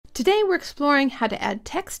Today we're exploring how to add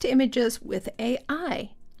text to images with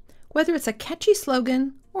AI. Whether it's a catchy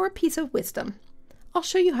slogan or a piece of wisdom, I'll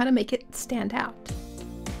show you how to make it stand out.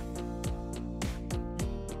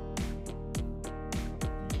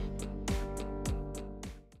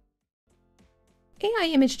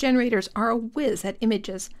 AI image generators are a whiz at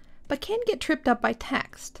images, but can get tripped up by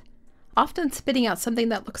text, often spitting out something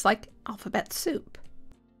that looks like alphabet soup.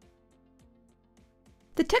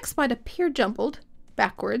 The text might appear jumbled,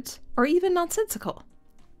 backwards, or even nonsensical.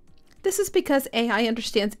 This is because AI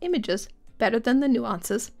understands images better than the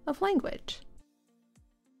nuances of language.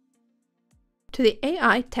 To the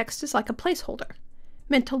AI, text is like a placeholder,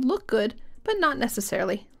 meant to look good, but not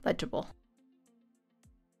necessarily legible.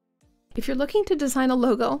 If you're looking to design a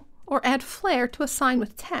logo or add flair to a sign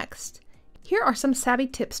with text, here are some savvy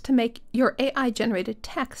tips to make your AI-generated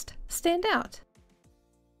text stand out.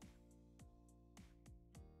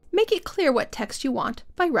 Make it clear what text you want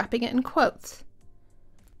by wrapping it in quotes.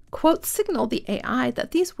 Quotes signal the AI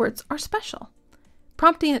that these words are special,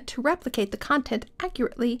 prompting it to replicate the content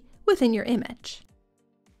accurately within your image.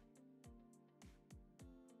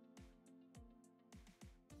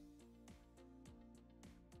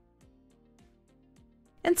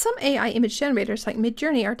 And some AI image generators like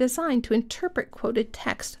Midjourney are designed to interpret quoted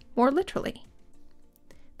text more literally.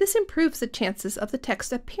 This improves the chances of the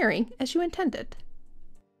text appearing as you intended.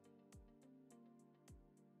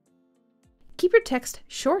 Keep your text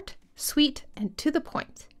short, sweet, and to the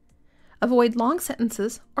point. Avoid long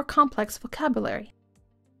sentences or complex vocabulary.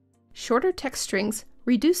 Shorter text strings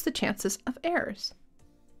reduce the chances of errors.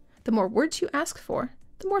 The more words you ask for,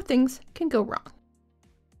 the more things can go wrong.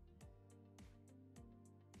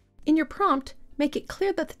 In your prompt, make it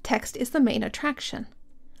clear that the text is the main attraction.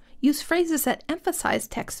 Use phrases that emphasize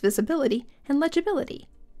text visibility and legibility,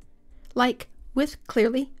 like with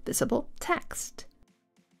clearly visible text,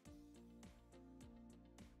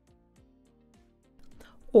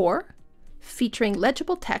 or featuring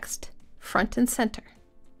legible text front and center.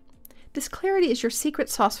 This clarity is your secret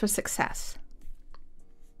sauce for success.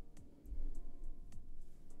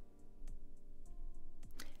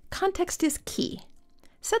 Context is key.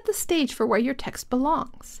 Set the stage for where your text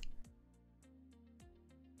belongs.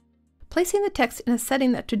 Placing the text in a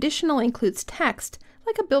setting that traditionally includes text,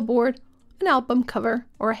 like a billboard, an album cover,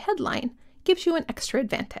 or a headline, gives you an extra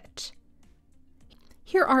advantage.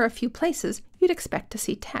 Here are a few places you'd expect to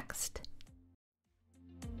see text.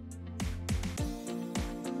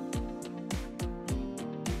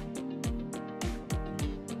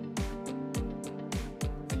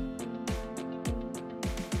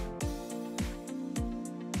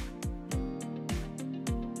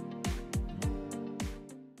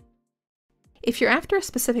 If you're after a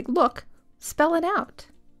specific look, spell it out.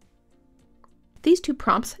 These two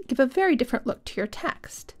prompts give a very different look to your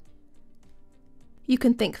text. You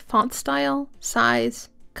can think font style, size,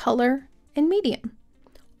 color, and medium.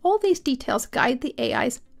 All these details guide the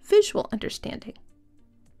AI's visual understanding.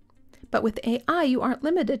 But with AI, you aren't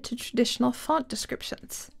limited to traditional font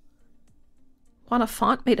descriptions. Want a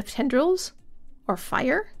font made of tendrils or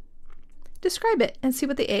fire? Describe it and see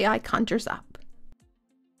what the AI conjures up.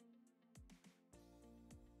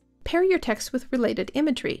 Pair your text with related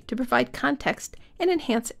imagery to provide context and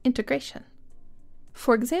enhance integration.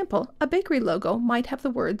 For example, a bakery logo might have the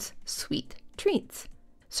words "sweet treats,"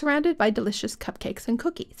 surrounded by delicious cupcakes and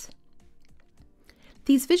cookies.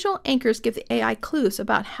 These visual anchors give the AI clues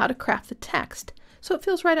about how to craft the text, so it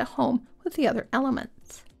feels right at home with the other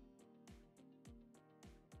elements.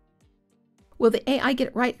 Will the AI get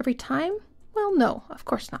it right every time? Well, no, of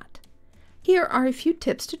course not. Here are a few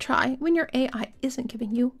tips to try when your AI isn't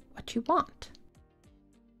giving you what you want.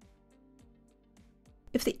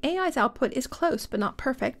 If the AI's output is close but not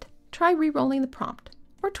perfect, try re-rolling the prompt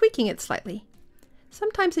or tweaking it slightly.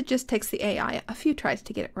 Sometimes it just takes the AI a few tries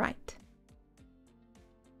to get it right.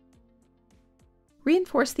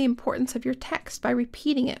 Reinforce the importance of your text by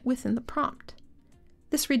repeating it within the prompt.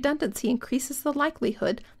 This redundancy increases the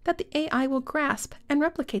likelihood that the AI will grasp and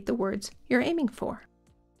replicate the words you're aiming for.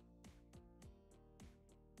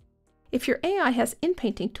 If your AI has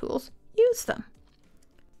in-painting tools, use them.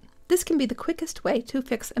 This can be the quickest way to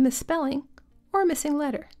fix a misspelling or a missing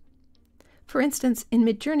letter. For instance, in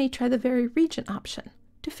Midjourney, try the Vary Region option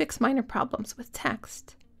to fix minor problems with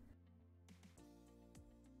text.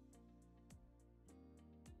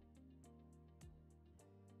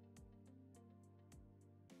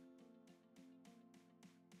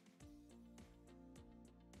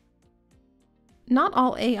 Not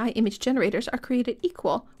all AI image generators are created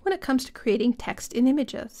equal when it comes to creating text in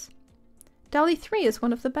images. DALL-E 3 is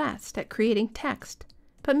one of the best at creating text,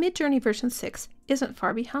 but Midjourney version 6 isn't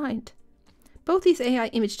far behind. Both these AI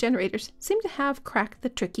image generators seem to have cracked the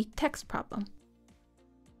tricky text problem.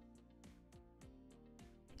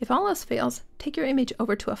 If all else fails, take your image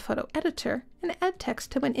over to a photo editor and add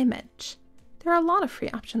text to an image. There are a lot of free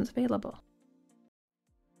options available.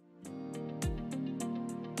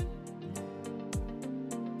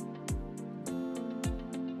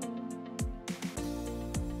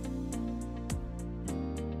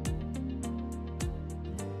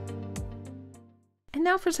 And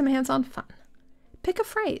now for some hands-on fun. Pick a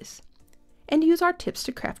phrase and use our tips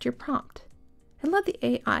to craft your prompt, and let the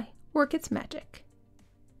AI work its magic.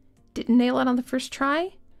 Didn't nail it on the first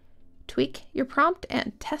try? Tweak your prompt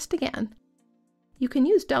and test again. You can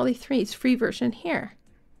use DALL-E 3's free version here.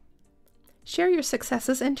 Share your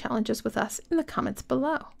successes and challenges with us in the comments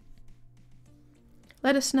below.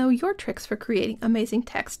 Let us know your tricks for creating amazing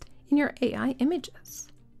text in your AI images.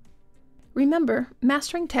 Remember,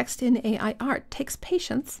 mastering text in AI art takes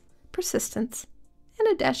patience, persistence, and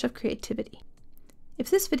a dash of creativity. If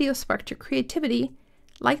this video sparked your creativity,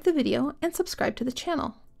 like the video and subscribe to the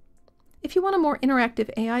channel. If you want a more interactive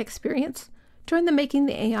AI experience, join the Making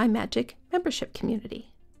the AI Magic membership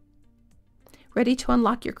community. Ready to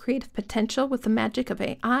unlock your creative potential with the magic of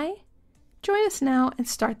AI? Join us now and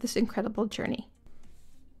start this incredible journey.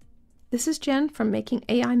 This is Jen from Making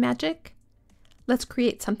AI Magic. Let's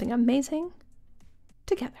create something amazing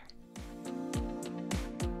together.